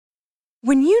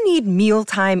When you need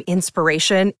mealtime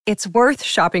inspiration, it's worth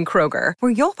shopping Kroger,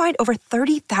 where you'll find over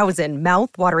 30,000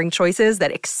 mouth-watering choices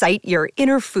that excite your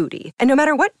inner foodie. And no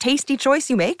matter what tasty choice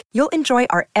you make, you'll enjoy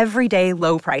our everyday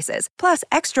low prices, plus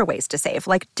extra ways to save,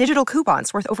 like digital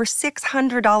coupons worth over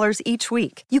 $600 each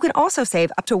week. You can also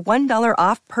save up to $1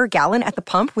 off per gallon at the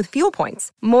pump with fuel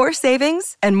points. More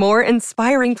savings and more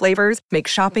inspiring flavors make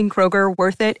shopping Kroger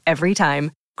worth it every time.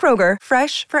 Kroger,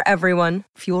 fresh for everyone.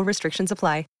 Fuel restrictions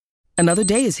apply. Another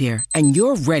day is here, and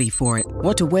you're ready for it.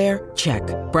 What to wear? Check.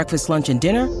 Breakfast, lunch, and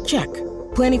dinner? Check.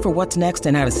 Planning for what's next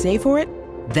and how to save for it?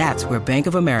 That's where Bank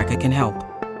of America can help.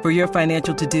 For your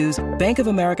financial to-dos, Bank of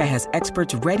America has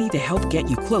experts ready to help get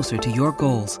you closer to your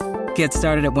goals. Get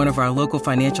started at one of our local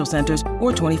financial centers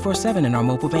or 24/7 in our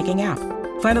mobile banking app.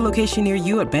 Find a location near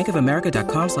you at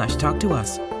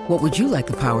bankofamerica.com/talktous. What would you like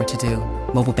the power to do?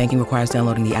 Mobile banking requires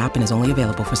downloading the app and is only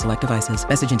available for select devices.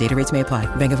 Message and data rates may apply.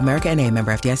 Bank of America N.A.,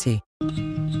 member FDIC.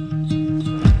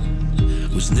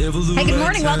 Hey, good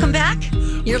morning. Welcome back.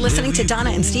 You're listening to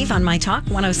Donna and Steve on My Talk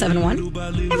 1071.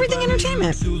 Everything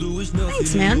Entertainment.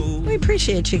 Thanks, man. We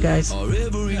appreciate you guys.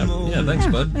 Yeah, thanks,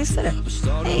 bud. I said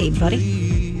it. Hey, buddy.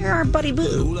 You're our buddy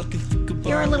boo.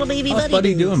 You're our little baby buddy. How's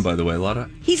Buddy boo. doing, by the way, Lotta?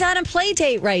 He's on a play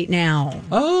date right now.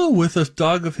 Oh, with a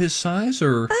dog of his size,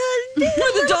 or? With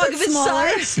a dog of his smaller.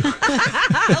 size.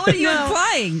 What are you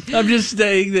implying? I'm just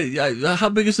saying that. How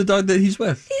big is the dog that he's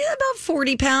with? About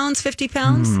 40 pounds, 50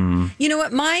 pounds. You know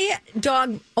what? My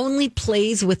dog only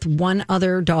plays with one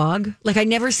other dog. Like, I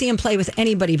never see him play with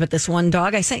anybody but this one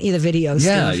dog. I sent you the video,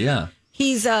 Yeah, Steve. yeah.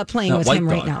 He's playing That with white him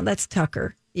right dog. now. That's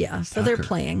Tucker. Yeah, so they're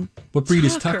playing. What breed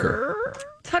is Tucker?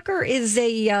 Tucker is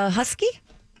a husky.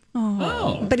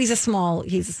 Oh. But he's a small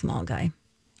guy.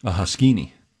 A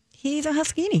Huskini. He's a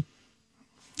huskini.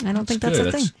 I don't think that's good.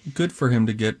 a thing. That's good for him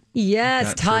to get.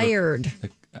 Yes, that sort of tired.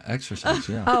 exercise,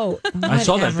 yeah. Oh, I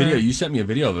saw that whatever. video. You sent me a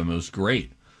video of him. It was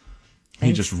great.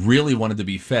 He just really wanted to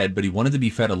be fed, but he wanted to be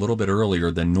fed a little bit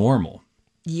earlier than normal.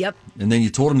 Yep. And then you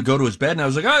told him to go to his bed, and I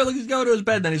was like, "Oh, let's go to his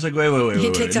bed." Then he's like, "Wait."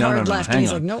 He takes a No, hard no, left, hang and he's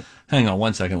on. like, "Nope." Hang on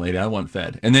 1 second, lady. I want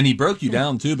fed. And then he broke you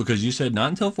down too, because you said not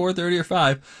until 4:30 or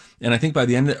 5, and I think by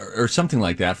the end or something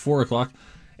like that, 4:00.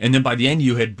 And then by the end,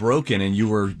 you had broken, and you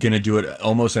were going to do it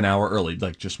almost an hour early.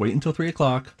 Like, just wait until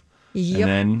 3:00, Yep. and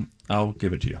then I'll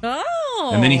give it to you.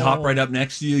 Oh. And then he hopped right up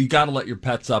next to you. You got to let your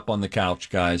pets up on the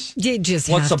couch, guys. You just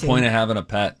What's have the to. point of having a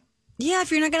pet? Yeah,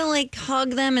 if you're not going to like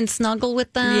hug them and snuggle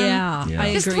with them. Yeah,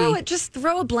 I Just agree.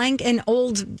 throw an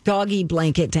old doggy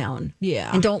blanket down. Yeah.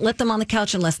 And don't let them on the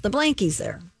couch unless the blankie's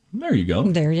there. There you go.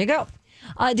 There you go.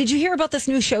 Did you hear about this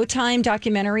new Showtime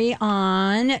documentary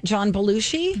on John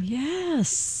Belushi?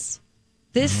 Yes.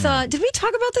 This did we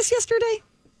talk about this yesterday?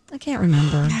 I can't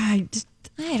remember.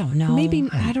 I don't know. Maybe,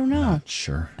 I don't know.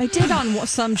 Sure. I did on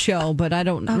some show, but I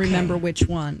don't remember which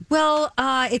one. Well,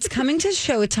 it's coming to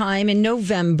Showtime in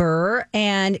November,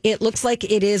 and it looks like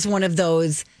it is one of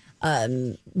those.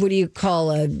 What do you call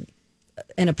an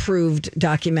approved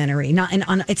documentary? Not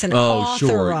an. It's an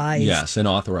authorized. Sure. Yes, an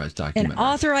authorized documentary. An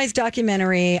authorized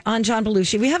documentary on John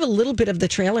Belushi. We have a little bit of the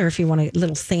trailer if you want a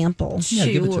little sample. Yeah,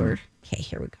 give it to Sure. me. Okay,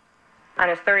 here we go. On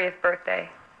his 30th birthday,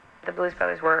 the Blues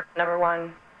Brothers were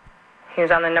 #1. He was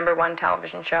on the #1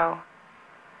 television show,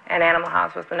 and Animal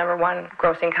House was the #1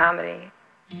 grossing comedy.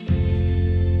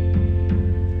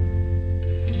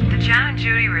 The John and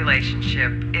Judy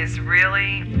relationship is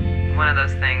really one of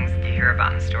those things you hear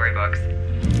about in storybooks.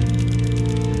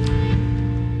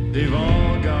 They've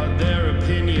all got their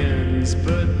opinions,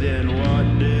 but then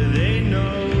what do they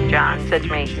know? John said to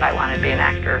me, I want to be an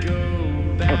actor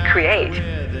and create.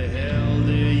 Where the hell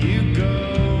do you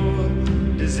go?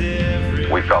 Does every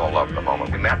We fell in love the moment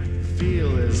we met.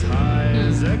 feel as high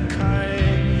as a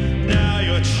kite? Now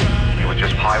you're trying It was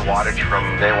just high wattage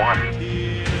from day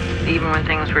one. Even when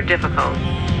things were difficult,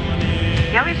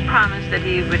 he always promised that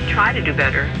he would try to do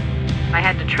better. I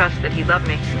had to trust that he loved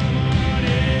me,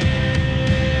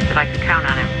 that I could count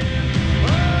on him.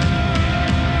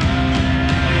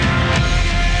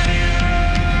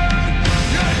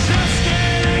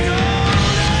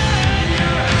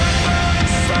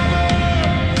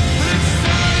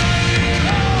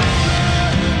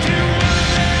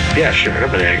 Yeah, sure,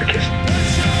 I'm an anarchist.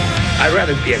 I'd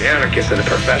rather be an anarchist than a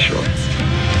professional.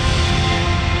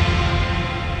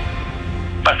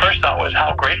 My first thought was,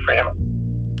 how great for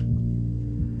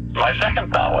him. My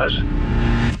second thought was,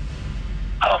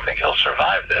 I don't think he'll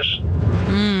survive this.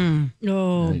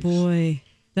 Oh, boy.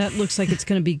 That looks like it's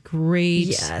going to be great.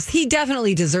 Yes, he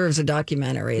definitely deserves a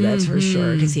documentary, that's for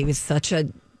sure, because he was such a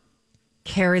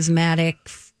charismatic,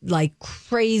 like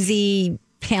crazy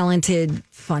talented,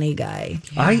 funny guy.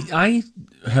 I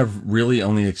have really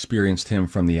only experienced him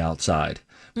from the outside.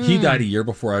 He died a year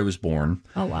before I was born.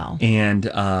 Oh, wow. And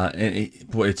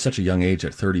boy, it's such a young age.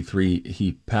 At 33,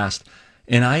 he passed.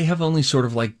 And I have only sort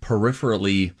of like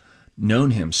peripherally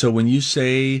known him. So when you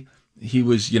say he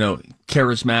was,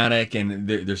 charismatic, and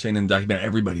they're saying in the documentary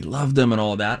everybody loved him and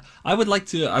all of that, I would like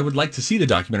to see the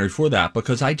documentary for that,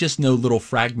 because I just know little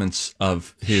fragments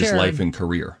of his life and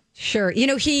career. Sure.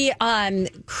 He,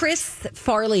 Chris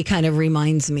Farley kind of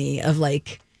reminds me of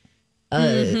like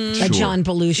a John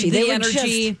Belushi. The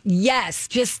energy.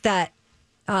 Just that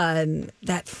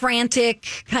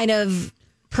frantic kind of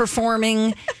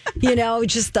performing,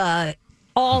 just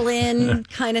all in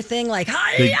kind of thing, like,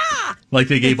 Like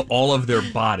they gave all of their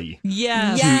body to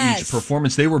Yes. each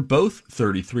performance. They were both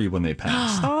 33 when they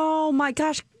passed. Oh my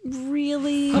gosh,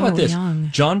 really? How about this? young.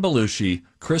 John Belushi,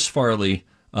 Chris Farley,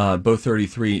 both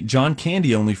 33. John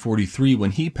Candy, only 43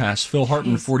 when he passed. Phil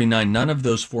Hartman, 49. None of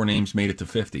those four names made it to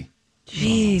 50.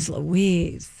 Jeez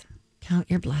Louise. Count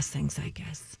your blessings, I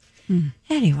guess.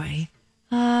 Anyway,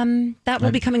 that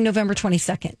will be coming November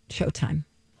 22nd, Showtime.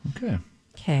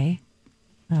 Okay.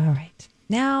 All right.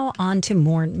 Now on to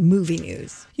more movie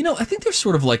news. I think there's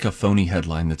sort of like a phony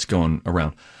headline that's going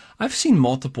around. I've seen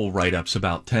multiple write-ups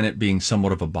about Tenet being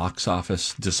somewhat of a box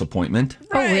office disappointment.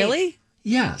 Oh, really?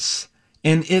 Yes.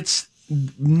 And it's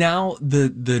now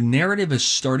the narrative is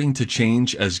starting to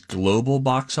change as global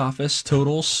box office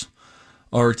totals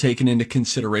are taken into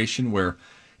consideration, where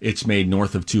it's made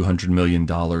north of $200 million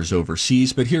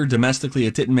overseas. But here domestically,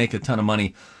 it didn't make a ton of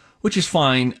money, which is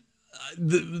fine.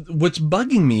 What's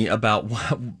bugging me about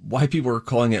why people are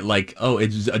calling it like,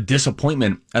 it's a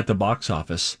disappointment at the box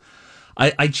office.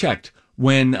 I checked.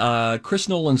 When Chris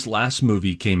Nolan's last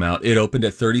movie came out, it opened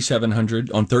at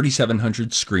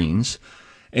 3,700 screens.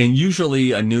 And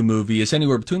usually a new movie is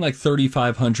anywhere between like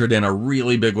 3,500 and a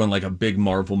really big one, like a big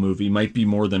Marvel movie, might be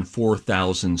more than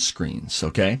 4,000 screens,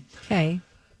 okay? Okay.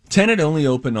 Tenet only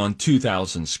opened on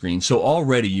 2,000 screens, so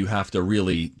already you have to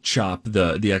really chop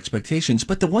the expectations.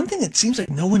 But the one thing it seems like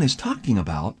no one is talking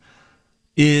about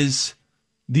is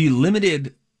the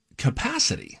limited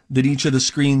capacity that each of the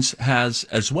screens has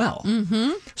as well.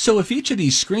 Mm-hmm. So if each of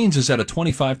these screens is at a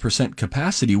 25%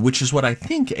 capacity, which is what I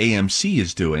think AMC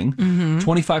is doing,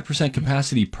 25%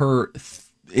 capacity per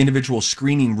individual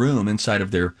screening room inside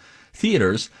of their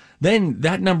theaters, then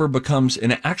that number becomes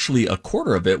actually a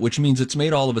quarter of it, which means it's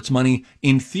made all of its money,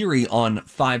 in theory, on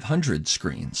 500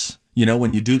 screens.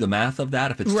 When you do the math of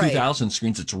that, if it's 2,000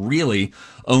 screens, it's really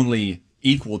only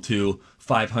equal to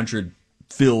 500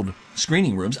 filled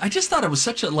screening rooms. I just thought it was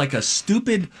such a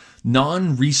stupid,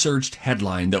 non-researched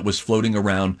headline that was floating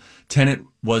around. Tenet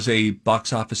was a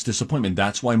box office disappointment.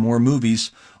 That's why more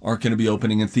movies aren't going to be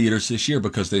opening in theaters this year,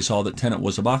 because they saw that Tenet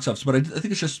was a box office. But I think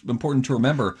it's just important to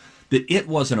remember that it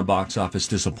wasn't a box office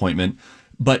disappointment,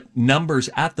 but numbers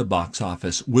at the box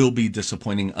office will be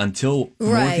disappointing until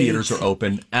more theaters are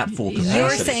open at full capacity. You're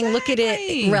saying look at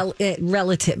it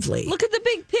relatively. Look at the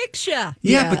big picture.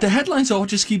 Yeah, but the headlines all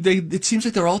just it seems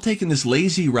like they're all taking this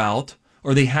lazy route,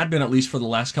 or they had been at least for the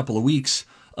last couple of weeks,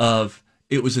 of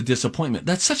it was a disappointment.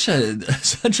 That's such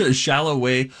a shallow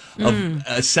way of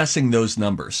assessing those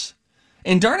numbers.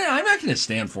 And darn it, I'm not going to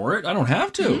stand for it. I don't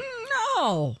have to.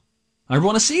 No. I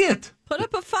want to see it. Put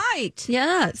up a fight.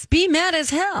 Yes. Be mad as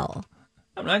hell.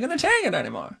 I'm not going to take it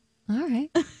anymore. All right.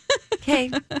 Okay.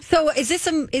 So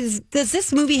does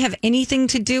this movie have anything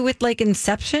to do with like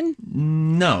Inception?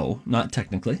 No, not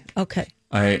technically. Okay.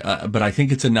 But I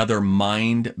think it's another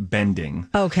mind-bending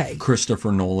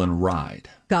Christopher Nolan ride.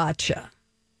 Gotcha.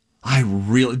 I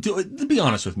really do. To be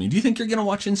honest with me, do you think you're going to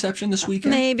watch Inception this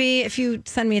weekend? Maybe, if you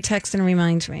send me a text and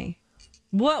remind me.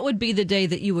 What would be the day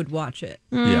that you would watch it?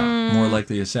 Yeah, more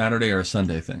likely a Saturday or a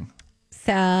Sunday thing.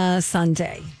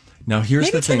 Sunday. Now, here's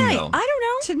Maybe the thing, tonight. though. I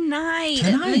don't know. Tonight.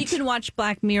 And then you can watch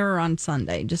Black Mirror on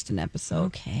Sunday, just an episode.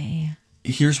 Okay.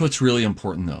 Here's what's really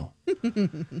important, though.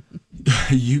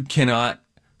 You cannot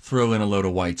throw in a load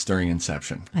of whites during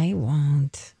Inception. I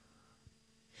won't.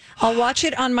 I'll watch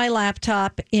it on my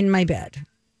laptop in my bed.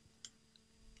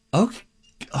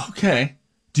 Okay.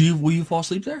 Will you fall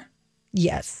asleep there?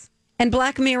 Yes. And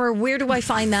Black Mirror, where do I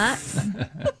find that?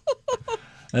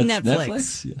 That's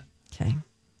Netflix. Yeah. Okay.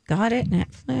 Got it.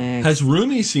 Netflix. Has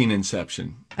Rumi seen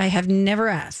Inception? I have never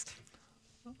asked.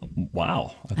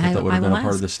 Wow. I thought that would have been a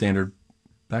part of the standard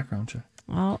background check.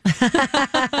 Well.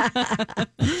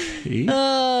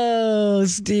 Oh,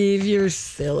 Steve, you're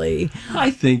silly.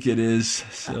 I think it is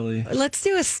silly. Let's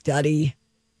do a study.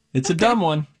 It's a dumb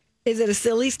one. Is it a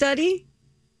silly study?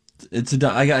 It's a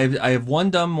dumb. I have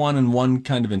one dumb one and one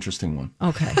kind of interesting one.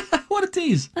 Okay. What a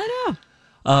tease. I know.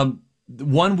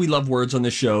 One, we love words on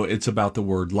this show. It's about the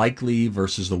word likely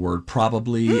versus the word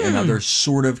probably and other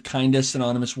sort of kind of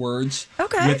synonymous words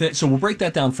with it. So we'll break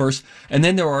that down first. And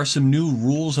then there are some new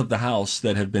rules of the house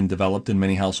that have been developed in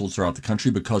many households throughout the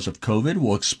country because of COVID.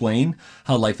 We'll explain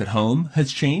how life at home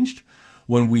has changed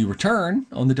when we return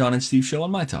on the Don and Steve Show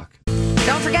on My Talk.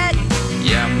 Don't forget,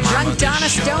 Drunk Donna,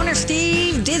 Stoner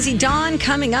Steve, Dizzy Dawn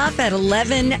coming up at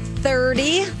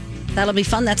 11:30. That'll be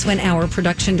fun. That's when our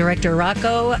production director,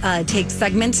 Rocco, takes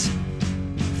segments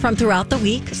from throughout the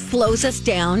week, slows us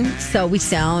down so we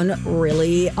sound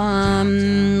really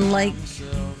like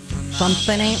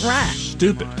something ain't right.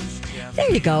 Stupid. There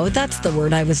you go. That's the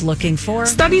word I was looking for.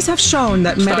 Studies have shown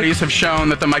that the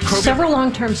microbial... Several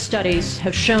long-term studies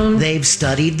have shown... They've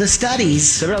studied the studies.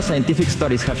 Several scientific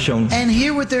studies have shown... And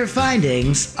here with their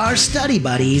findings are study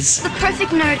buddies. The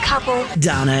perfect nerd couple.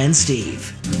 Donna and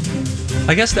Steve.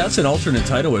 I guess that's an alternate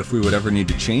title if we would ever need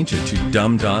to change it to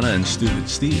Dumb Donna and Stupid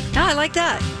Steve. Oh, I like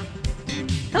that.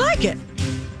 I like it.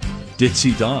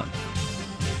 Ditzy Dawn.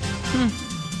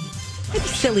 Maybe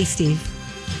Silly Steve.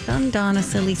 Dumb Donna,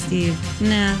 Silly Steve.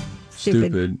 Nah.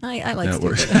 Stupid. I like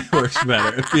that stupid. Works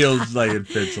better. It feels like it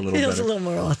fits a little better. Feels a little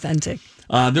more authentic.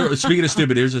 Speaking of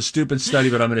stupid, here's a stupid study,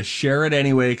 but I'm going to share it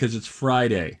anyway because it's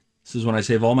Friday. This is when I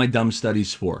save all my dumb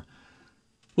studies for.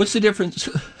 What's the difference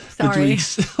Sorry.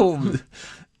 between...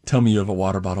 Tell me you have a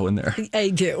water bottle in there. I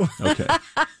do. Okay.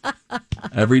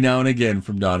 Every now and again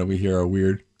from Donna, we hear a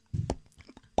weird...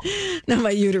 Now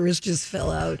my uterus just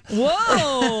fell out.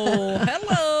 Whoa!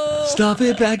 Hello! Stuff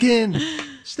it back in.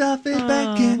 Stuff it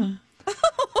back in.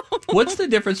 What's the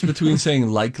difference between saying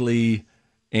likely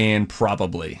and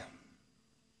probably?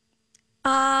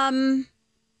 I'd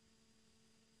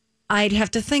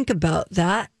have to think about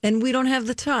that, and we don't have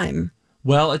the time.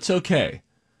 Well, it's okay,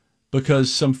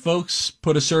 because some folks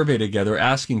put a survey together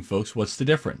asking folks what's the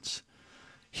difference.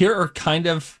 Here are kind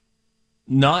of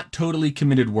not totally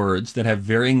committed words that have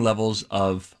varying levels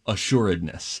of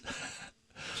assuredness.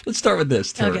 Let's start with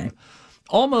this term. Okay.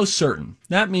 Almost certain.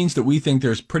 That means that we think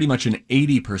there's pretty much an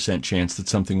 80% chance that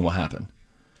something will happen.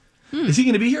 Is he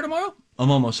going to be here tomorrow?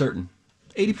 I'm almost certain.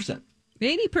 80%.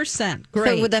 80%.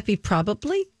 Great. So would that be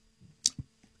probably?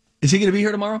 Is he going to be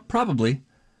here tomorrow? Probably.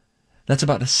 That's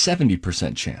about a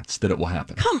 70% chance that it will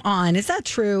happen. Come on. Is that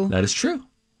true? That is true.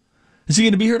 Is he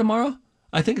going to be here tomorrow?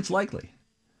 I think it's likely.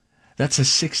 That's a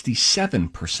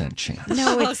 67% chance.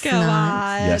 No, it's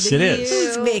not. Yes, it is.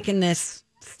 Who's making this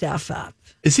stuff up?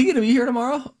 Is he going to be here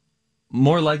tomorrow?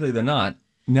 More likely than not.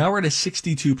 Now we're at a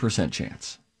 62%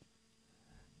 chance.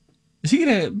 Is he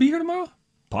going to be here tomorrow?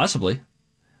 Possibly.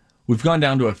 We've gone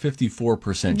down to a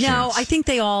 54% chance. No, I think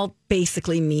they all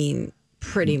basically mean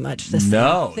pretty much the same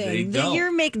No, thing. they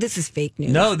don't. This is fake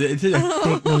news. No, it's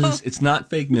fake news. It's not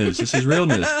fake news. This is real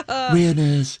news. Real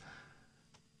news.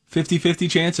 50-50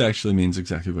 chance actually means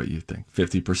exactly what you think.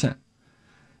 50%.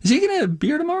 Is he going to be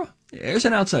here tomorrow? There's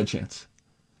an outside chance.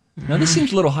 Now, this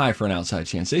seems a little high for an outside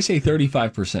chance. They say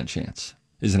 35% chance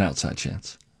is an outside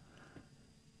chance.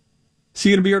 Is he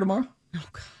going to be here tomorrow? Oh,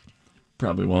 God.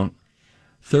 Probably won't.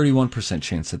 31%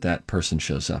 chance that that person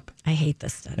shows up. I hate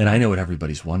this stuff. And I know what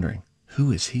everybody's wondering.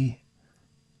 Who is he?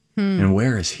 And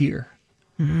where is here?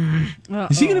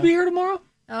 Is he going to be here tomorrow?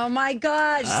 Oh, my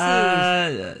gosh,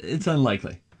 Steve. It's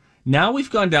unlikely. Now we've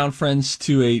gone down, friends,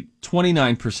 to a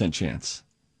 29% chance.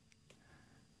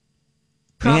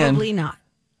 Probably and not.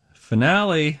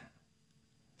 Finale.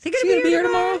 Is he going to be here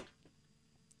tomorrow?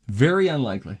 Very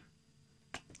unlikely.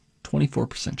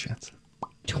 24% chance.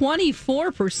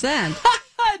 24%?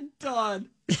 Dawn.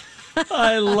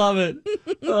 I love it.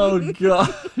 Oh,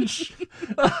 gosh.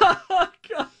 Oh,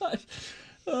 gosh.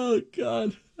 Oh,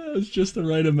 God. That was just the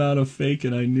right amount of fake,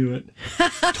 and I knew it.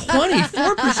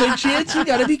 24% chance? You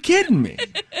got to be kidding me.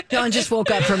 John just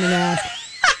woke up from a nap.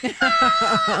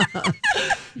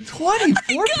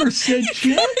 24%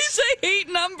 chance? I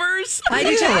hate numbers. I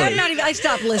do too. I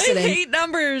stopped listening. I hate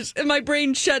numbers, and my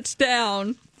brain shuts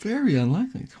down. Very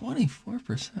unlikely.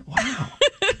 24%. Wow.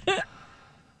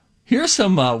 Here are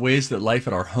some ways that life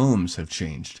at our homes have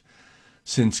changed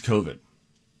since COVID.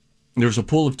 There was a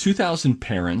poll of 2,000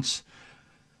 parents.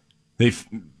 They've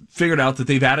figured out that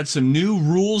they've added some new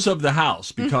rules of the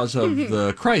house because of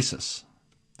the crisis.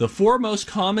 The 4 most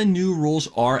common new rules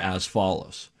are as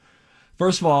follows.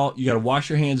 First of all, you got to wash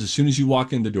your hands as soon as you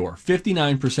walk in the door.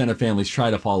 59% of families try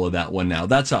to follow that one now.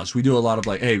 That's us. We do a lot of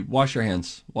hey, wash your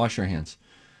hands, wash your hands.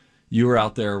 You were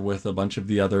out there with a bunch of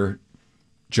the other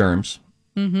germs.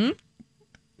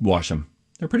 Wash them.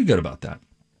 They're pretty good about that.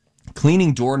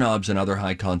 Cleaning doorknobs and other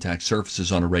high contact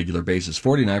surfaces on a regular basis.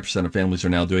 49% of families are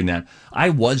now doing that. I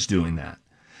was doing that.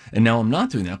 and now I'm not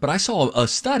doing that. But I saw a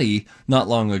study not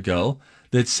long ago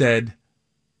that said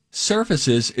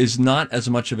surfaces is not as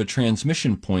much of a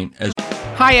transmission point as...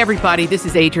 Hi, everybody. This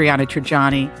is Adriana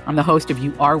Trajani. I'm the host of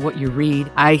You Are What You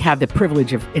Read. I have the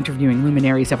privilege of interviewing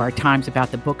luminaries of our times about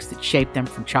the books that shaped them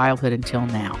from childhood until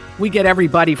now. We get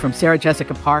everybody from Sarah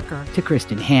Jessica Parker to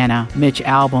Kristen Hanna, Mitch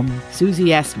Albom, Susie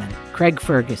Essman, Craig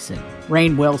Ferguson,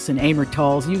 Rainn Wilson, Amor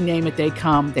Tolls, you name it, they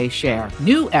come, they share.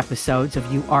 New episodes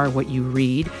of You Are What You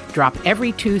Read drop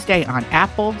every Tuesday on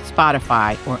Apple,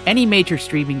 Spotify, or any major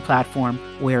streaming platform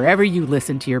wherever you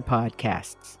listen to your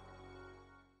podcasts.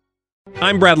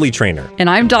 I'm Bradley Trainer. And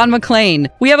I'm Don McClain.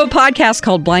 We have a podcast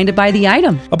called Blinded by the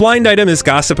Item. A blind item is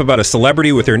gossip about a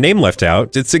celebrity with their name left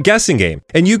out. It's a guessing game,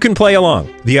 and you can play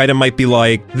along. The item might be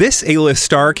like, this A-list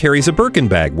star carries a Birkin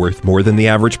bag worth more than the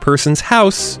average person's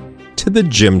house to the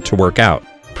gym to work out.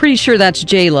 Pretty sure that's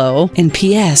J-Lo. And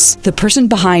P.S. the person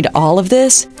behind all of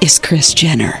this is Kris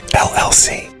Jenner,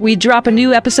 LLC. We drop a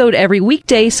new episode every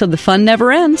weekday so the fun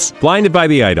never ends. Blinded by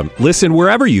the Item. Listen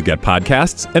wherever you get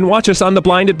podcasts and watch us on the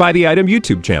Blinded by the Item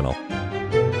YouTube channel.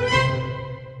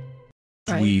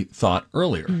 We thought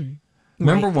earlier.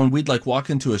 Remember when we'd like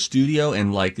walk into a studio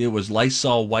and like it was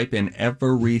Lysol wiping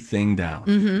everything down?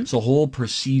 It's a whole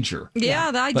procedure.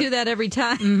 Yeah, I do that every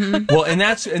time. Well, and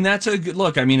that's a good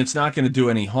look. I mean, it's not going to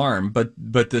do any harm, but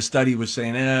the study was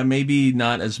saying maybe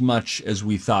not as much as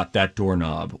we thought that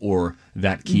doorknob or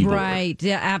that keyboard. Right.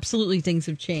 Yeah, absolutely. Things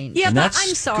have changed. Yeah, And but that's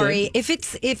I'm sorry.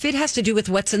 good. If it has to do with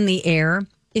what's in the air,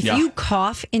 if Yeah. you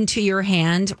cough into your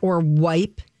hand or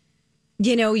wipe,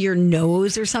 your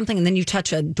nose or something, and then you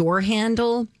touch a door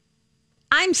handle,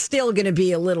 I'm still going to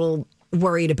be a little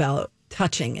worried about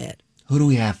touching it. Who do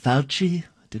we have? Fauci?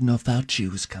 I didn't know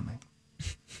Fauci was coming.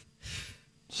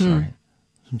 Sorry.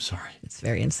 I'm sorry. It's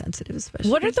very insensitive,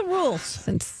 especially. What are the rules?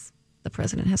 Since the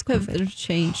president has COVID. They've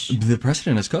changed. The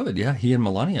president has COVID. Yeah, he and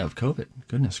Melania have COVID.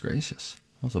 Goodness gracious.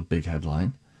 That was a big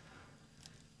headline.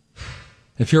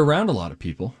 If you're around a lot of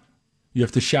people, you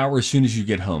have to shower as soon as you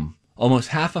get home. Almost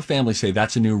half of families say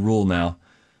that's a new rule now.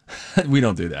 We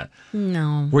don't do that.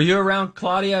 No. Were you around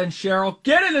Claudia and Cheryl?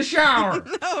 Get in the shower.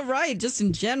 Oh, right. Just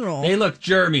in general. They look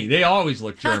germy. They always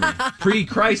look germy.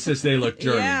 Pre-crisis, they look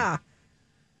germy. Yeah.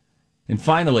 And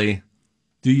finally,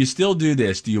 do you still do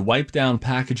this? Do you wipe down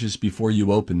packages before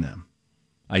you open them?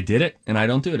 I did it, and I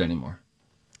don't do it anymore.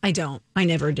 I don't. I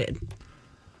never did.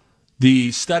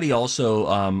 The study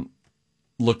also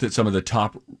looked at some of the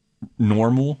top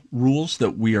normal rules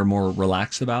that we are more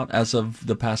relaxed about as of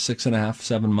the past 6.5,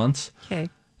 7 months. Okay.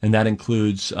 And that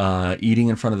includes eating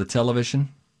in front of the television,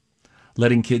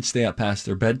 letting kids stay up past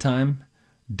their bedtime,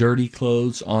 dirty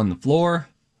clothes on the floor,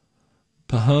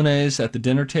 pajones at the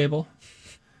dinner table,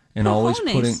 and always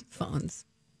putting... Phones.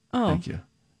 Oh. Thank you.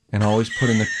 And always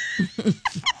putting the...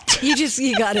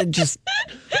 You got to just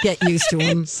get used to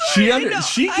them.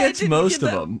 She gets most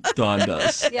of them, Dawn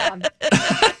does. Yeah.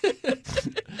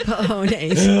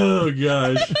 Pajones. Oh,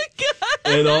 gosh.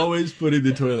 And always putting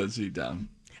the toilet seat down.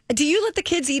 Do you let the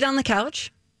kids eat on the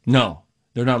couch? No,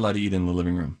 they're not allowed to eat in the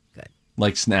living room. Good.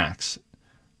 Like snacks.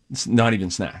 It's not even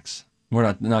snacks.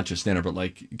 We're not just dinner, but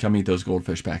like come eat those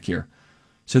goldfish back here.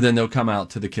 So then they'll come out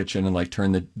to the kitchen and like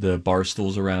turn the bar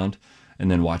stools around and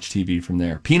then watch TV from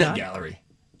there. Peanut gallery.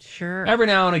 Sure. Every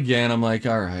now and again, I'm like,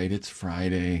 all right, it's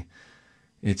Friday.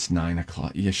 It's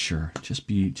 9:00. Yeah, sure. Just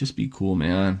be cool,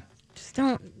 man. Just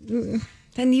don't.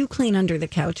 Then you clean under the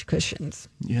couch cushions.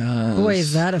 Yeah. Boy,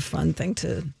 is that a fun thing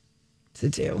to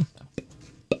do.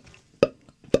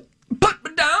 Put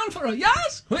me down for a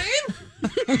yes, queen.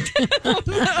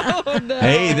 No.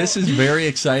 Hey, this is very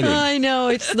exciting. I know.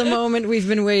 It's the moment we've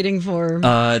been waiting for.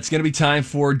 It's going to be time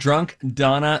for Drunk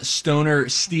Donna, Stoner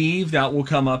Steve. That will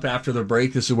come up after the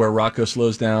break. This is where Rocco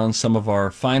slows down some of our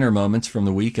finer moments from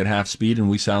the week at half speed, and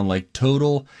we sound like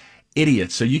total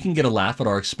idiots. So you can get a laugh at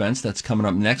our expense. That's coming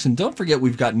up next. And don't forget,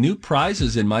 we've got new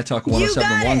prizes in My Talk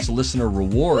 1071's listener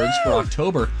rewards for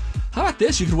October. How about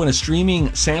this? You could win a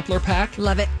streaming sampler pack.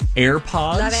 Love it.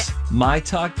 AirPods. Love it. My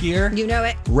Talk gear. You know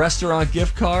it. Restaurant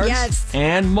gift cards. Yes.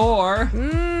 And more.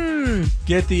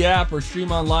 Get the app or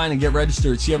stream online and get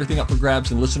registered. See everything up for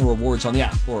grabs and listener rewards on the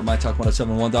app or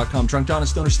mytalk1071.com. Drunk Donna,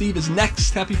 Stoner Steve is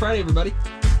next. Happy Friday, everybody.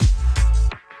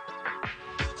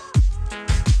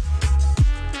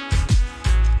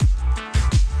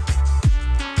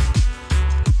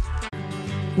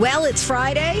 Well, it's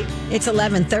Friday. It's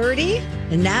 11:30,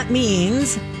 and that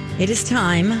means it is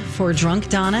time for Drunk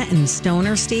Donna and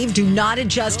Stoner Steve. Do not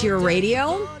adjust your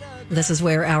radio. This is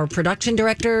where our production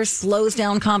director slows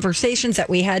down conversations that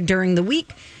we had during the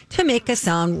week to make us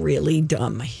sound really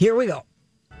dumb. Here we go.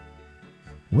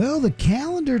 Well, the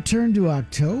calendar turned to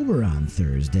October on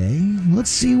Thursday. Let's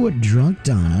see what Drunk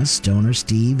Donna, Stoner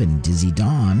Steve, and Dizzy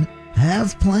Dawn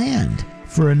have planned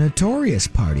for a notorious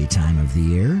party time of the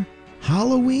year,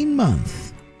 Halloween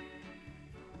month.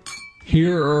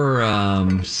 Here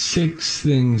are 6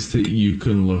 things that you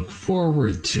can look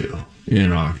forward to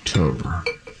in October.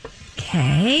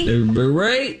 Okay. Everybody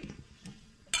right?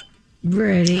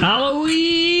 Ready.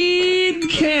 Halloween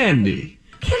candy.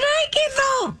 Can I give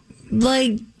out,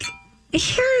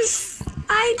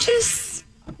 I just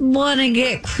want to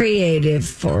get creative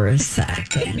for a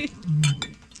second.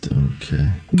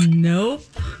 Okay. Nope.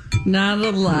 Not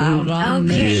allowed on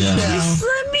this show. Just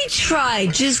let me try,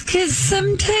 just because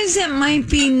sometimes it might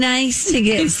be nice to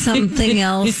get something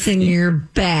else in your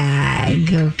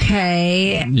bag,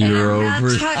 okay? You're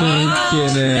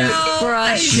overthinking it.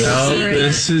 No,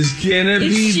 this is gonna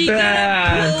be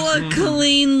bad. Pull a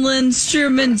Colleen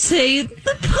Lindstrom and say,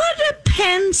 put a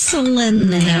pencil in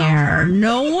there.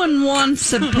 No one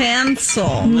wants a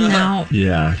pencil. No.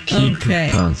 Yeah, keep the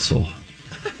pencil.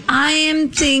 I am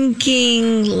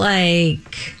thinking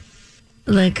like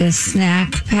a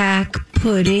snack pack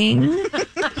pudding.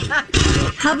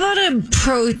 How about a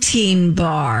protein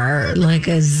bar, like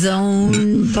a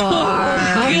Zone bar?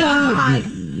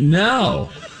 No.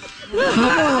 How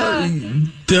about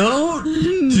don't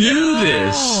do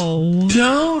this?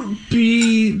 Don't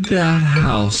be that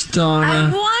house, Donna. I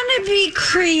want to be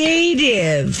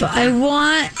creative.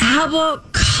 How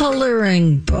about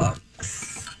coloring books?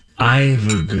 I have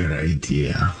a good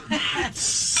idea.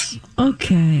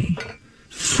 Okay.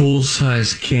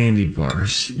 Full-size candy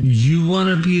bars. You want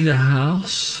to be the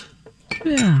house?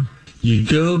 Yeah. You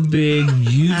go big.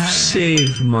 You've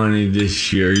saved money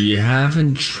this year. You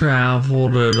haven't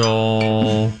traveled at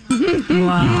all.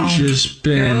 Wow. You've just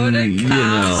been, Oh,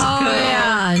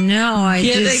 yeah. No, I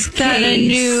just got a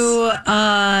new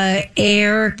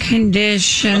air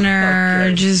conditioner.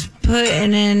 Okay. Just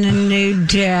putting in a new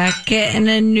deck, getting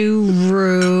a new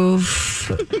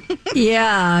roof.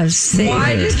 Yeah, I've saved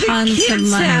Why did tons the kids of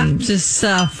money. have to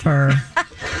suffer?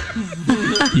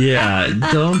 Yeah,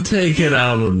 don't take it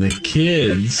out on the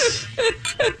kids.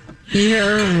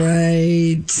 You're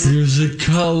right. There's a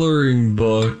coloring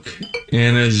book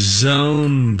and a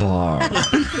Zone bar.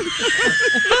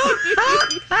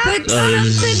 But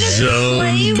something to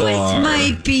play with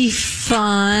might be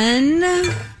fun.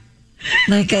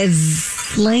 Like a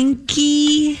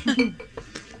Slinky.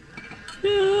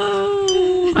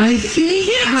 No. I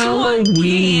think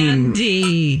Halloween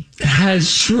has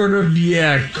sort of,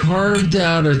 carved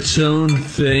out its own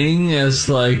thing as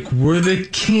we're the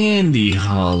candy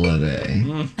holiday.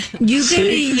 You can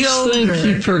Save eat your Slinky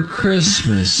yogurt for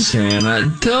Christmas, Santa.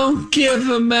 Don't give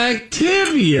him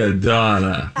Activia,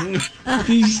 Donna.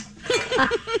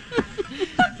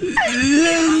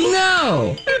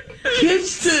 No.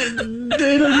 Kids,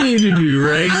 they don't need to be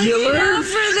regular. Not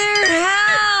for their health.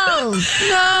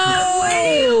 No,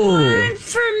 they weren't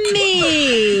for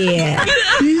me.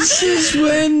 This is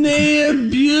when they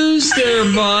abuse their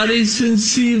bodies and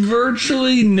see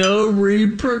virtually no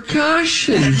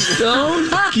repercussions. Don't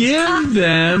give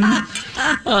them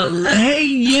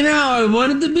hey, I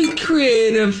wanted to be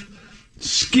creative.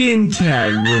 Skin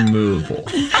tag removal.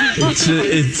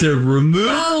 It's a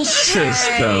removal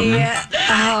system.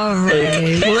 All right.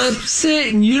 It clips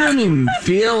it and you don't even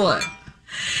feel it.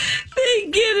 They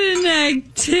get an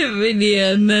activity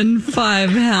and then 5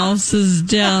 houses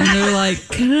down, they're like,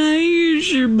 can I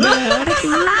use your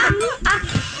bathroom?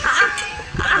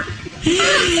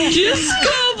 Just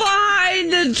go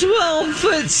behind a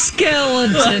 12-foot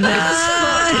skeleton. It's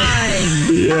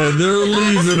fine. Yeah, they're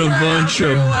leaving a bunch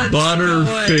of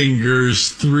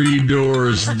Butterfingers 3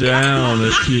 doors down,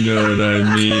 if you know what I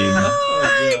mean. Oh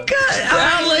my God.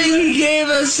 That lady gave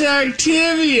us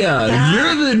Activia.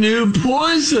 You're the new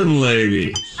poison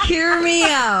lady. Hear me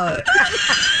out.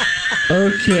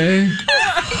 Okay.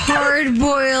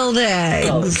 Hard-boiled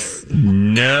eggs.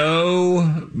 No,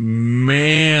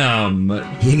 ma'am.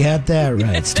 You got that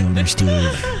right, Stoner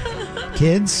Steve.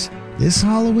 Kids, this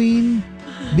Halloween,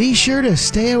 be sure to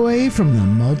stay away from the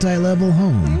multi-level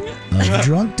home of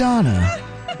Drunk Donna.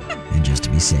 And just to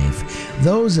be safe,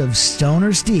 those of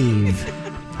Stoner Steve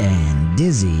and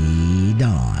Dizzy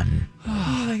Dawn.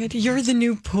 Oh my God, you're the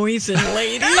new poison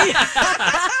lady. That's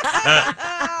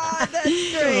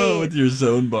great. Oh, with your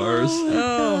Zone bars. Oh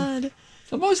God.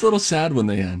 I'm always a little sad when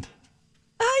they end.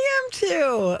 I am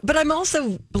too, but I'm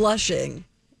also blushing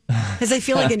because I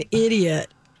feel like an idiot.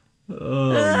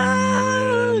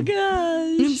 Oh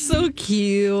gosh. It's so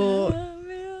cute.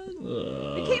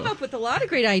 We came up with a lot of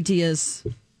great ideas.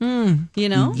 You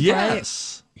know?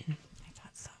 Yes. I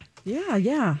thought so. Yeah,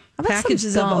 yeah. How about some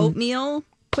Packages of gum? oatmeal,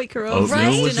 Quaker Oats. Oatmeal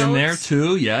was Roasted in there oats.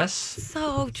 too. Yes.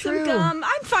 So true. Some gum.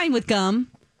 I'm fine with gum.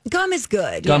 Gum is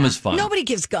good. Gum is fun. Nobody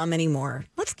gives gum anymore.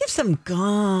 Let's give some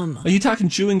gum. Are you talking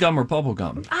chewing gum or bubble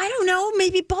gum? I don't know.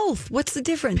 Maybe both. What's the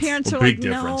difference? Parents Well, are big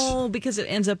like, difference. no, because it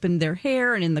ends up in their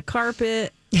hair and in the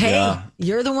carpet. Hey, Yeah.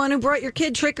 you're the one who brought your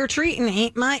kid trick or treating.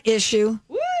 Ain't my issue.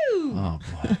 Woo! Oh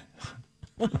boy.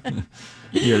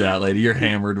 You're that lady. You're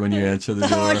hammered when you answer the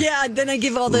door. Oh yeah. Then I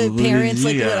give all the parents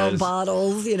like little Yes.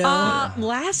 bottles. You know.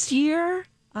 Last year,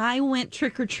 I went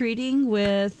trick or treating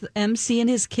with MC and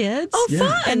his kids. Oh, Yeah.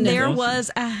 fun! And there Awesome.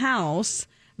 was a house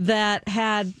that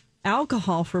had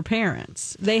alcohol for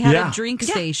parents. They had Yeah. a drink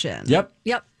station. Yep.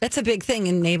 Yep, that's a big thing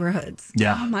in neighborhoods. Oh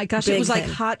Yeah. my gosh, Big it was like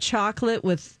thing. hot chocolate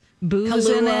with booze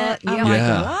in Kahlua, it. I'm yeah. like,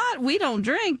 Yeah. what? We don't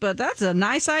drink, but that's a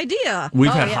nice idea. We've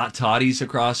Oh, had yeah. hot toddies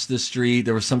across the street.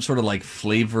 There was some sort of like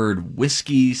flavored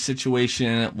whiskey situation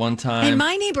at one time. In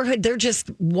my neighborhood, they're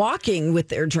just walking with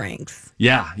their drinks.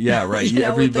 yeah, right. You know, with the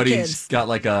Everybody's kids. got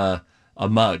like a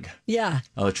mug, Yeah.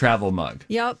 a travel mug.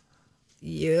 Yep.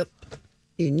 You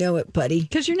know it, buddy.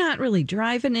 Because you're not really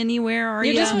driving anywhere, are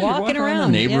You're you? just walking the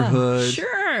around. neighborhood.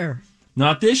 Sure.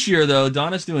 Not this year though.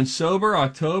 Donna's doing sober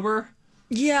October.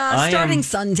 Yeah, I starting am-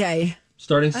 Sunday.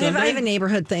 Starting I Sunday. have a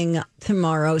neighborhood thing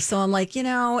tomorrow, so I'm like,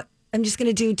 I'm just going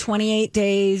to do 28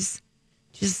 days.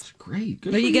 Just Great.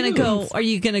 Good Are you for going to go? Are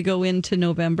you going to go into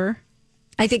November?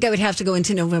 I think I would have to go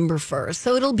into November 1st.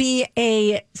 So it'll be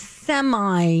a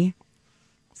semi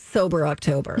sober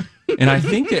October. And I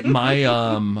think that my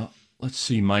let's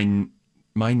see, my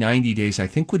 90 days I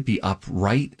think would be up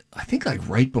right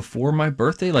before my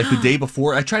birthday, like the day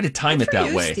before. I try to time it that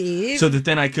you, way Steve. so that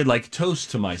then I could like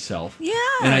toast to myself. Yes.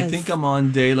 And I think I'm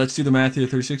on day, let's do the math here,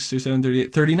 36, 37,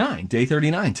 38, 39, day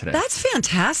 39 today. That's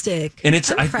fantastic. And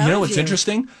it's, I'm proud you know of what's you.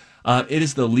 interesting? It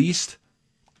is the least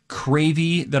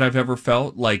cravey that I've ever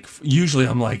felt. Like usually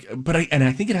I'm like, and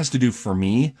I think it has to do for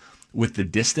me with the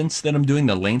distance that I'm doing,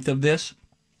 the length of this.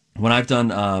 When I've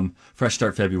done Fresh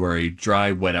Start February,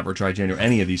 Dry January,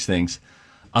 any of these things,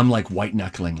 I'm like white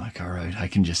knuckling, like, all right, I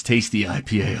can just taste the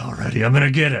IPA already. I'm going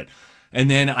to get it. And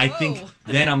then I think,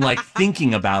 then I'm like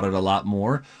thinking about it a lot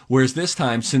more. Whereas this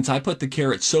time, since I put the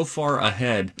carrot so far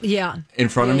ahead in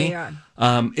front of me,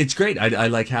 it's great. I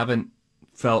like haven't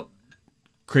felt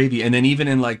cravey. And then even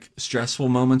in like stressful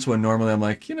moments when normally I'm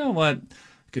like, you know what?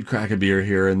 Could crack a beer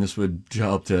here and this would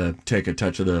help to take a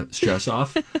touch of the stress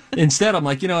off. Instead, I'm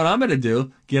like, you know what I'm going to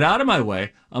do? Get out of my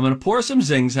way. I'm going to pour some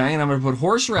Zing Zang and I'm going to put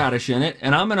horseradish in it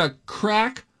and I'm going to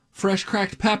crack fresh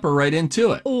cracked pepper right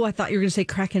into it. Oh, I thought you were going to say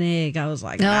crack an egg. I was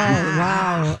like, Oh,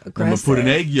 wow. I'm going to put an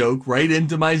egg yolk right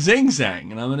into my Zing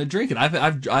Zang and I'm going to drink it. I've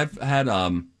had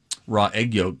raw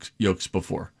egg yolks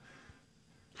before.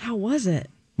 How was it?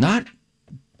 Not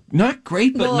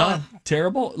great, but Ugh. not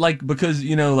terrible. Like because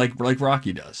like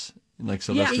Rocky does. Like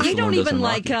so. Yeah, that's I don't even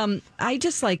like. I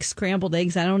just like scrambled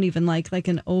eggs. I don't even like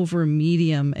an over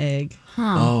medium egg.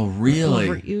 Oh,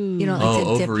 really? You don't like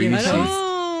to dip over your easy. toast?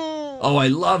 Oh, I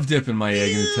love dipping my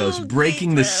egg in the toast,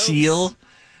 breaking the seal,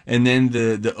 and then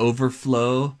the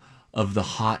overflow of the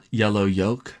hot yellow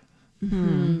yolk.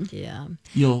 Yeah.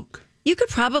 Yolk. You could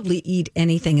probably eat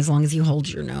anything as long as you hold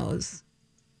your nose.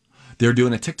 They're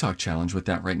doing a TikTok challenge with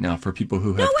that right now for people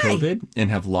who have COVID and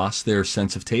have lost their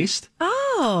sense of taste.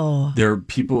 Oh. There are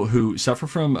people who suffer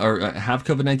from or have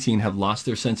COVID-19, have lost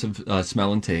their sense of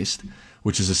smell and taste,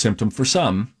 which is a symptom for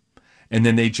some. And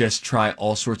then they just try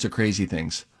all sorts of crazy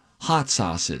things. Hot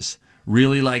sauces,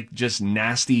 really like just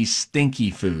nasty, stinky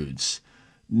foods,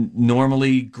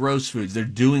 normally gross foods. They're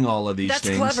doing all of these That's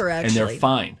things. clever, And actually. they're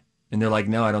fine. And they're like,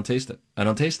 no, I don't taste it. I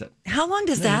don't taste it. How long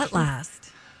does that last?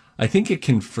 I think it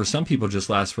can, for some people, just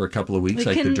last for a couple of weeks, It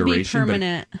like the can be duration.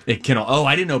 permanent. But it can. Oh,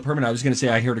 I didn't know permanent. I was going to say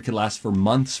I heard it could last for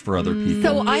months for other people.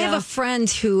 So I have a friend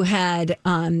who had,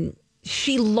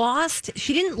 she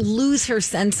didn't lose her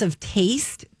sense of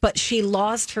taste, but she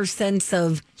lost her sense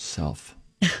of self.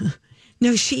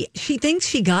 No, she thinks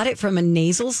she got it from a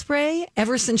nasal spray.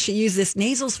 Ever since she used this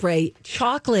nasal spray,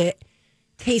 chocolate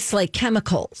tastes like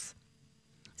chemicals.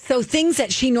 So things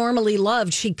that she normally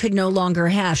loved, she could no longer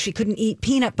have. She couldn't eat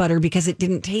peanut butter because it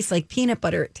didn't taste like peanut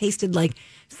butter. It tasted like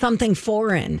something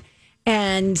foreign.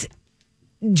 And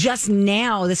just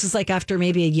now, this is like after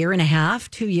maybe a year and a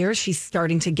half, 2 years, she's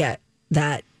starting to get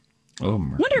that. Oh, I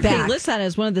wonder if they list that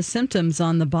as one of the symptoms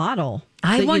on the bottle.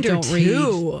 I that you wonder don't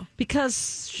too. read. Because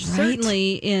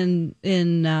certainly in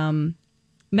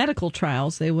medical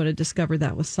trials, they would have discovered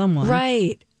that with someone.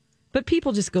 Right. But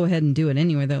people just go ahead and do it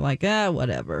anyway. They're like,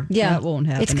 whatever. Yeah. That won't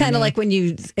happen. It's to kind me. of like when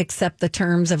you accept the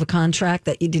terms of a contract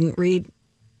that you didn't read.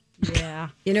 Yeah.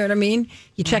 You know what I mean?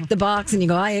 You check the box and you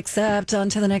go, I accept, on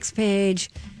to the next page.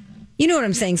 You know what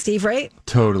I'm saying, Steve, right?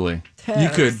 Totally. Totes. You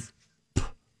could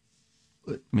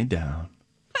put me down.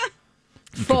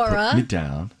 You could put me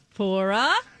down.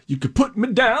 You could put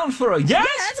me down for a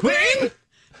yes queen.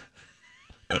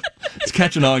 It's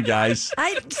catching on, guys.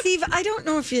 Steve, I don't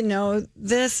know if you know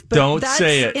this, but Don't that's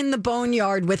say it. in the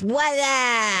boneyard with Well,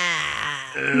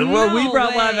 we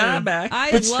brought that back.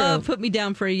 I love Put Me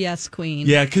Down for a Yes Queen.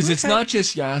 Yeah, because it's not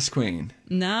just Yes Queen.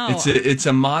 No. It's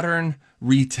a modern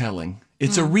retelling.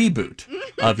 It's a reboot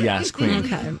of Yes Queen.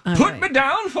 Okay. Put me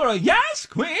down for a Yes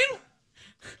Queen.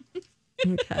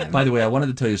 Okay. By the way, I wanted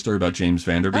to tell you a story about James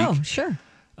Vanderbeek. Oh, sure.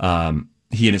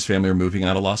 He and his family are moving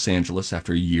out of Los Angeles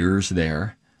after years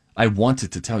there. I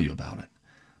wanted to tell you about it,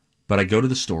 but I go to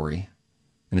the story,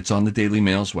 and it's on the Daily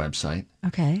Mail's website.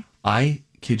 Okay. I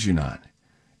kid you not.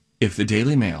 If the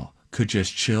Daily Mail could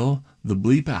just chill the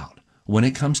bleep out when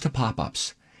it comes to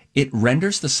pop-ups, it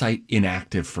renders the site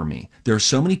inactive for me. There are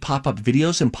so many pop-up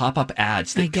videos and pop-up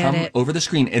ads that come over the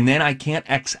screen, and then I can't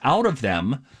X out of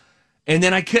them, and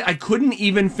then I couldn't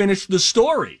even finish the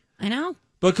story. I know.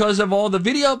 Because of all the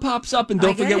video pops up, and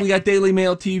don't forget we got Daily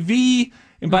Mail TV.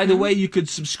 And by the way, you could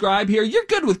subscribe here. You're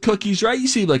good with cookies, right? You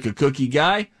seem like a cookie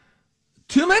guy.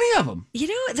 Too many of them. You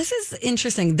know, this is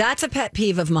interesting. That's a pet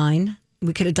peeve of mine.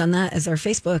 We could have done that as our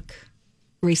Facebook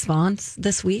response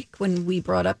this week when we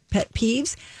brought up pet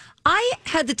peeves. I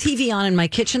had the TV on in my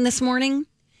kitchen this morning,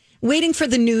 waiting for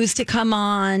the news to come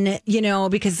on, you know,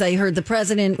 because I heard the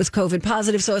president was COVID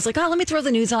positive. So I was like, let me throw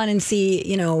the news on and see,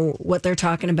 you know, what they're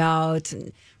talking about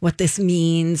and what this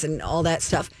means and all that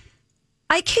stuff.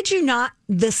 I kid you not,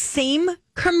 the same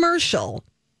commercial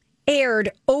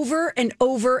aired over and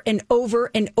over and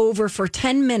over and over for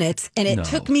 10 minutes. And it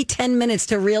took me 10 minutes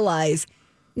to realize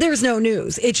there's no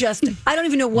news. It just, I don't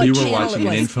even know what channel it was. You were watching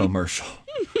an infomercial.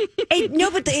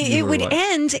 It would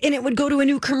end and it would go to a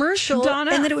new commercial,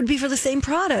 Donna, and then it would be for the same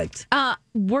product.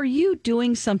 Were you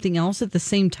doing something else at the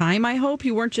same time? I hope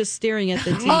you weren't just staring at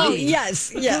the TV. Oh,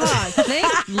 yes. God,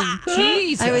 thank you.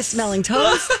 Jesus. I was smelling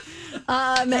toast.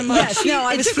 Yes, no,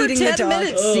 I was feeding the dog.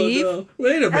 Minutes, Steve. No.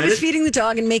 Wait a minute. I was feeding the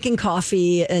dog and making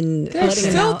coffee and They're letting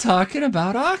him still out. talking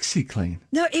about OxyClean.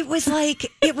 No, it was like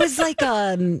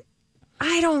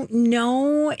I don't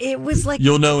know. It was like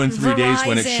You'll know in 3 days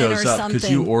when it Verizon shows or up because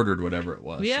you something. ordered whatever it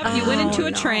was. Yeah, you went into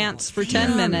a trance for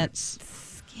 10 minutes.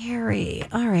 Scary.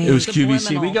 All right. It was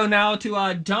QVC. We go now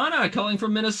to Donna calling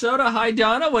from Minnesota. Hi,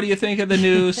 Donna. What do you think of the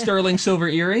new sterling silver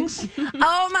earrings?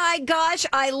 Oh my gosh,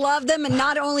 I love them. And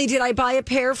not only did I buy a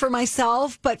pair for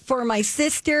myself, but for my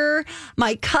sister,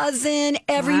 my cousin,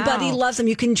 everybody loves them.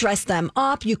 You can dress them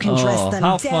up, you can dress them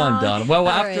how down. fun, Donna. Well, All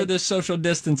after right. this social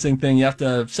distancing thing, you have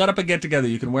to set up a get-together.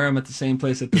 You can wear them at the same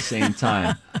place at the same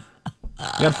time.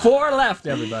 We got 4 left,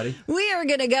 everybody. We are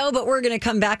going to go, but we're going to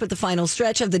come back with the final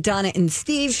stretch of the Donna and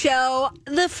Steve show,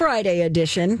 the Friday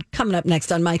edition, coming up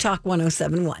next on My Talk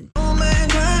 107.1.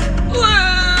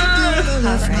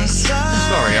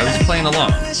 Sorry, I was playing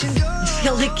along. I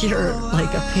feel like you're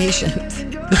like a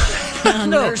patient on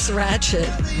Nurse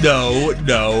Ratched. No.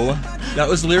 That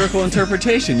was lyrical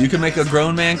interpretation. You can make a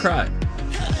grown man cry.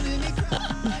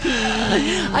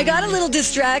 I got a little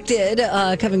distracted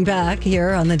coming back here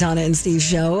on the Donna and Steve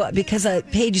show because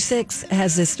Page 6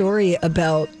 has this story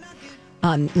about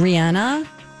Rihanna.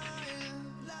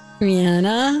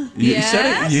 You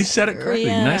said it correctly.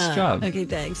 Rihanna. Nice job. Okay,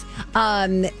 thanks.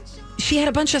 She had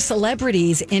a bunch of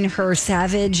celebrities in her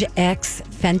Savage X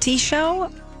Fenty show,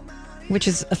 which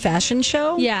is a fashion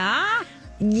show. Yeah,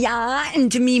 and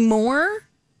Demi Moore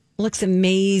looks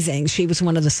amazing. She was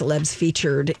one of the celebs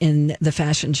featured in the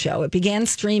fashion show. It began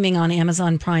streaming on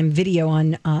Amazon Prime Video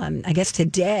on, I guess,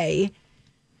 today.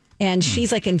 And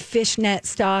she's like in fishnet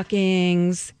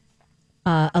stockings,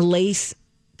 a lace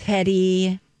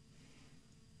teddy.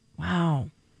 Wow.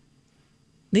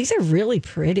 These are really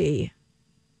pretty.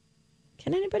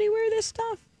 Can anybody wear this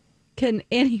stuff? Can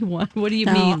anyone? What do you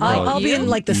mean? I'll be in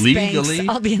like the Legally? Spanx.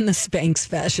 I'll be in the Spanx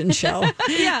fashion show.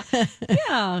 Yeah.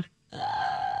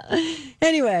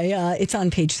 Anyway, it's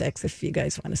on Page 6 if you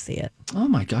guys want to see it. Oh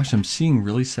my gosh, I'm seeing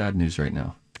really sad news right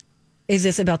now. Is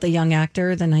this about the young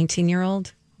actor, the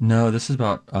 19-year-old? No, this is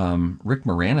about Rick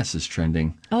Moranis is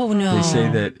trending. Oh, no. They say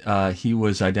that he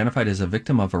was identified as a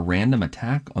victim of a random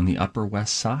attack on the Upper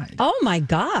West Side. Oh, my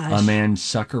gosh. A man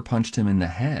sucker punched him in the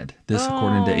head. This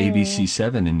according to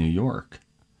ABC7 in New York.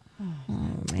 Oh,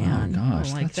 man. Oh,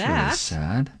 gosh, like that's that.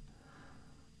 really sad.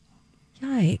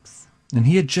 Yikes. And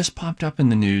he had just popped up in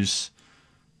the news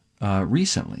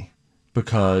recently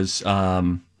because,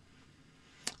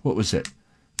 what was it?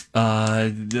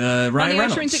 Ryan Honey, I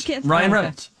Reynolds. Shrunk the Kids. Ryan Okay.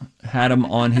 Reynolds had him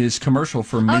on his commercial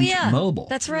for Mint Mobile.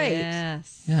 That's right.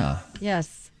 Yes. Yeah.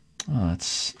 Yes. Oh,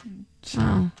 it's so.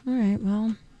 All right.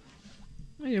 Well,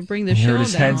 Way to bring the He show hurt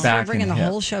his down. head back. we're bringing and the hip.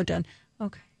 whole show down.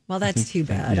 Okay. Well, that's too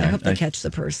bad. yeah, I hope they I- catch the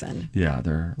person. Yeah,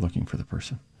 they're looking for the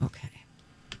person. Okay.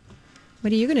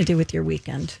 What are you going to do with your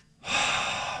weekend?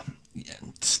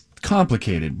 It's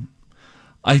complicated.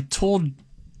 I told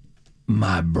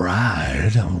my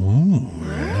bride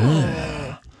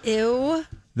Ew.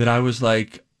 that I was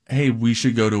like, hey, we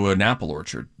should go to an apple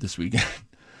orchard this weekend.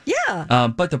 Yeah.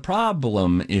 But the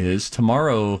problem is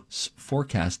tomorrow's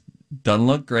forecast doesn't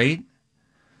look great.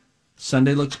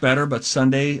 Sunday looks better, but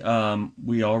Sunday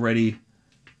we already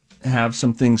have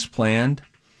some things planned.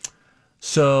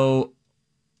 So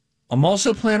I'm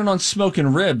also planning on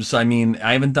smoking ribs. I mean,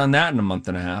 I haven't done that in a month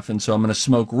and a half, and so I'm going to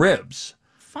smoke ribs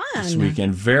Fun. this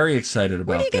weekend. Very excited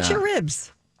about that. Where do you get your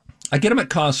ribs? I get them at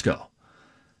Costco.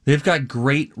 They've got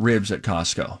great ribs at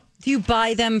Costco. Do you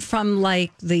buy them from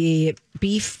like the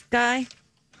beef guy?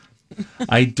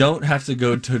 I don't have to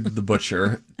go to the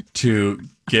butcher to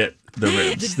get the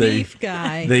ribs. The beef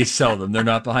guy. They sell them. They're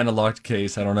not behind a locked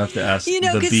case. I don't have to ask You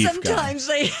know, the because beef sometimes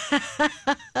they,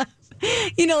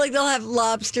 like they'll have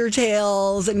lobster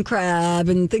tails and crab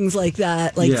and things like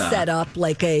that, like Yeah. set up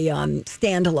like a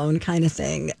standalone kind of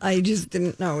thing. I just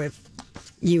didn't know if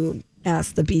you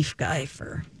asked the beef guy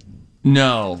for.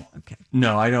 No. Okay.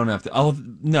 No, I don't have to. Oh,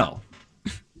 no.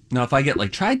 No, if I get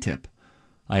like tri-tip,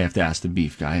 I have to ask the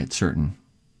beef guy at certain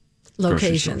grocery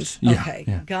Locations. stores. Yeah, Okay.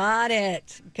 yeah. Got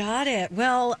it.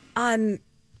 Well,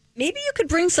 maybe you could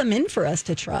bring some in for us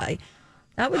to try.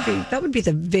 That would be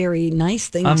the very nice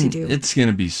thing to do. It's going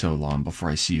to be so long before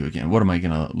I see you again. What am I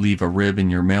going to leave a rib in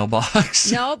your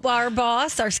mailbox? Nope, our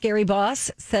scary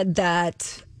boss, said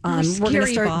that we're going to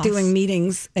scary start boss. doing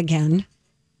meetings again.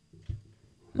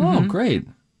 Oh, great.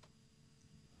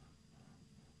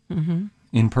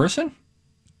 In person?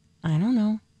 I don't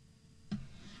know.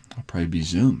 I'll probably be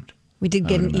Zoomed. We did I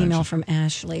get would an email imagine. from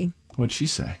Ashley. What'd she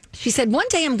say? She said, one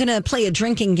day I'm going to play a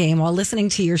drinking game while listening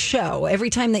to your show. Every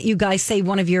time that you guys say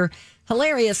one of your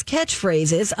hilarious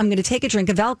catchphrases, I'm going to take a drink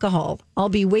of alcohol. I'll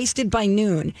be wasted by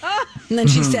noon. And then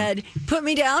she said, put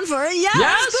me down for a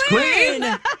yes, queen.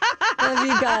 Love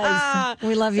you guys.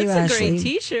 We love you, That's Ashley. a great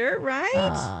T-shirt,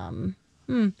 right?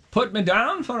 Put me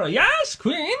down for a yes,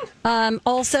 queen.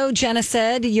 Also, Jenna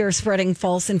said, you're spreading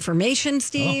false information,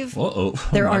 Steve.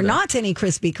 There are not any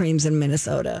Krispy Kremes in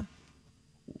Minnesota.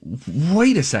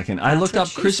 Wait a second. I looked what up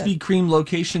she Krispy Kreme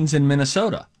locations in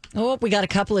Minnesota. Oh, we got a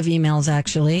couple of emails,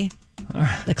 actually.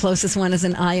 The closest one is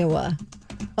in Iowa.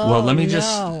 Well, let me no.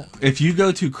 just. If you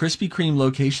go to Krispy Kreme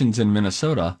locations in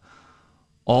Minnesota,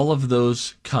 all of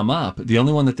those come up. The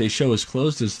only one that they show is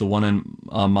closed is the one in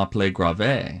Maple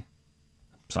Grave.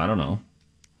 So I don't know.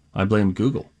 I blame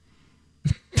Google.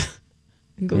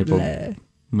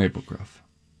 Maple Grove.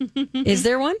 Is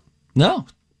there one? No.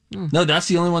 No, that's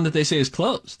the only one that they say is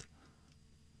closed.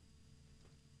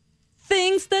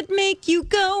 Things that make you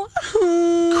go.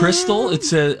 Crystal, it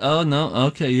said, oh, no.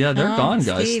 Okay, yeah, they're gone,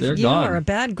 guys. Steve, They're you gone. are a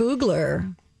bad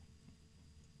Googler.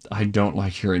 I don't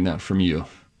like hearing that from you.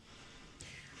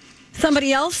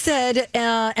 Somebody else said,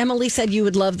 Emily said you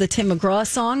would love the Tim McGraw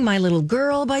song, My Little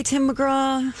Girl by Tim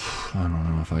McGraw. I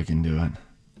don't know if I can do it.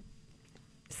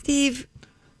 Steve,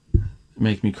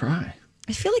 Make me cry.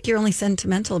 I feel like you're only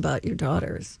sentimental about your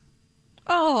daughters.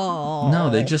 Oh. No,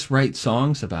 they just write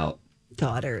songs about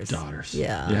Daughters.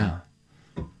 Yeah.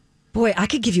 Yeah. Boy, I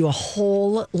could give you a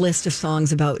whole list of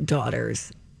songs about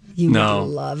daughters. You No. would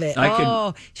love it. I could-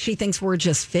 Oh, She Thinks We're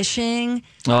Just Fishing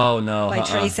Oh, no. by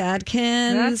Trace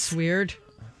Adkins. That's weird.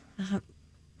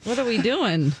 What are we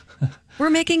doing? We're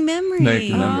making memories.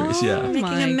 Making memories, yeah. We're making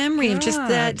my a memory of just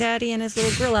God. that daddy and his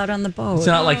little girl out on the boat. It's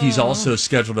not like he's also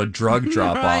scheduled a drug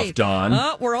drop off, Right. Don.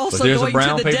 We're also but there's going a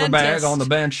brown to the paper bag dentist. on the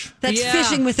bench. That's Yeah.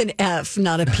 fishing with an F,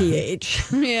 not a PH.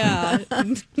 Yeah.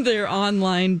 They're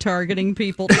online targeting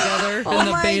people together in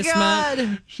the basement.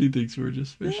 God. She thinks we're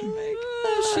just fishing.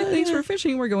 Oh, she thinks we're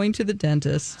fishing. We're going to the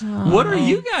dentist. What are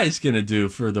you guys going to do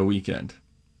for the weekend?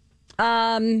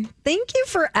 Thank you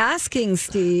for asking,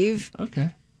 Steve.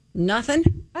 Okay. Nothing?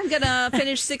 I'm going to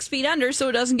finish 6 Feet Under so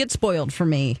it doesn't get spoiled for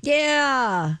me.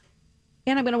 Yeah.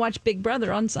 And I'm going to watch Big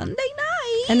Brother on Sunday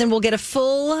night. And then we'll get a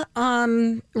full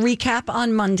recap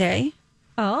on Monday.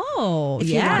 Oh, If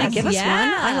you want to give us one.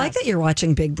 I like that you're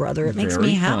watching Big Brother. It makes Very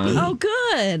me happy. fun. Oh,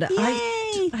 good.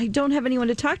 I don't have anyone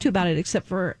to talk to about it except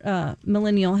for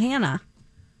Millennial Hannah.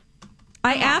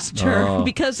 I asked her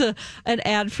because an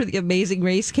ad for The Amazing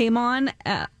Race came on,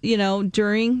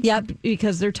 during,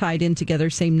 because they're tied in together,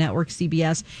 same network,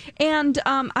 CBS. And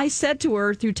I said to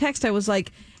her through text, I was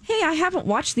like, hey, I haven't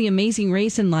watched The Amazing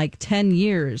Race in like 10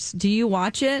 years. Do you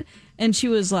watch it? And she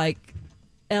was like,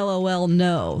 LOL,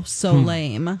 no, so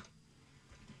lame.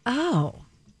 Oh,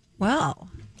 well,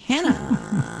 Hannah.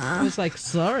 I was like,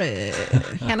 sorry.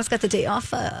 Hannah's got the day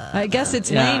off. I guess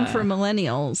it's lame for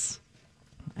millennials.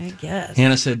 I guess.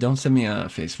 Hannah said, don't send me a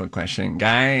Facebook question.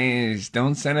 Guys,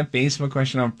 don't send a Facebook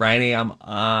question on Friday. I'm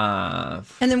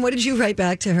off. And then what did you write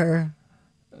back to her?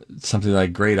 Something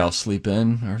like, great, I'll sleep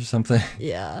in or something.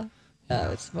 Yeah.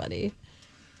 Oh, it's funny.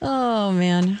 Oh,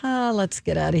 man. Let's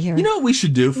get out of here. You know what we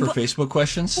should do for Facebook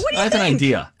questions? What do you I have think? an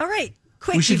idea. All right.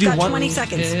 Quick, We should you've do got one- 20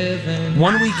 seconds.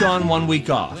 1 week on, 1 week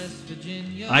off.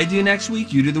 I do next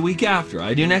week, you do the week after.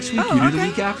 I do next week, you do the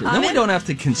week after. Then we don't have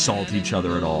to consult each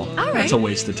other at all. All right. That's a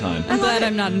waste of time. I'm glad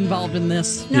I'm not involved in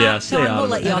this. Yeah, stay out We'll of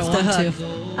let it. you I off don't the want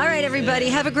hook. All right, everybody.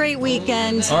 Have a great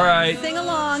weekend. All right. Sing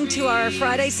along to our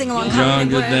Friday sing-along.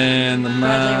 Younger than the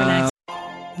mouth.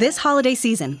 This holiday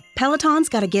season, Peloton's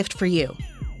got a gift for you.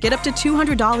 Get up to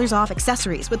 $200 off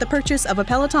accessories with the purchase of a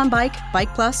Peloton bike,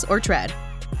 Bike Plus, or Tread.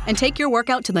 And take your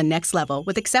workout to the next level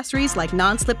with accessories like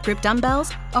non-slip grip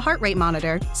dumbbells, a heart rate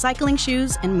monitor, cycling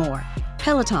shoes, and more.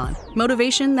 Peloton,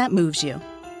 motivation that moves you.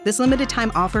 This limited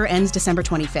time offer ends December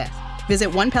 25th. Visit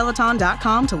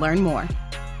onepeloton.com to learn more.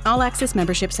 All access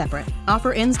membership separate.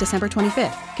 Offer ends December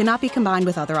 25th. Cannot be combined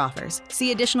with other offers.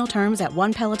 See additional terms at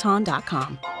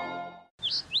onepeloton.com.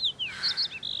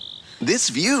 This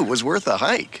view was worth a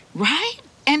hike. Right?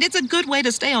 And it's a good way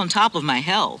to stay on top of my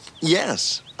health.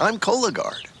 Yes, I'm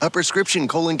Cologuard, a prescription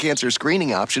colon cancer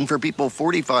screening option for people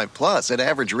 45 plus at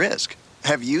average risk.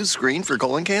 Have you screened for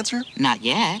colon cancer? Not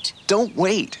yet. Don't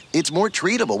wait. It's more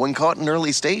treatable when caught in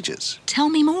early stages. Tell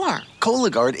me more.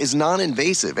 Cologuard is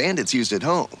non-invasive and it's used at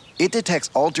home. It detects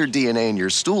altered DNA in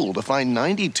your stool to find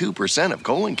 92% of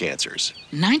colon cancers.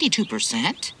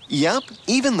 92%? Yep,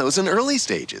 even those in early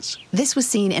stages. This was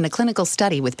seen in a clinical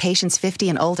study with patients 50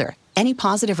 and older. Any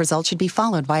positive result should be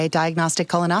followed by a diagnostic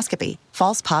colonoscopy.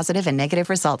 False positive and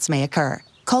negative results may occur.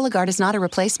 Cologuard is not a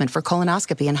replacement for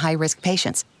colonoscopy in high-risk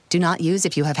patients. Do not use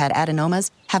if you have had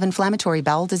adenomas, have inflammatory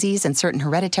bowel disease and certain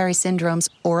hereditary syndromes,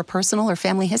 or a personal or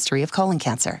family history of colon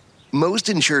cancer. Most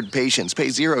insured patients pay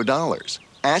 $0.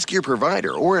 Ask your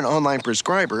provider or an online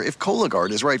prescriber if Cologuard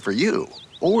is right for you,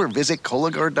 or visit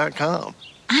Cologuard.com.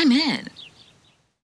 I'm in.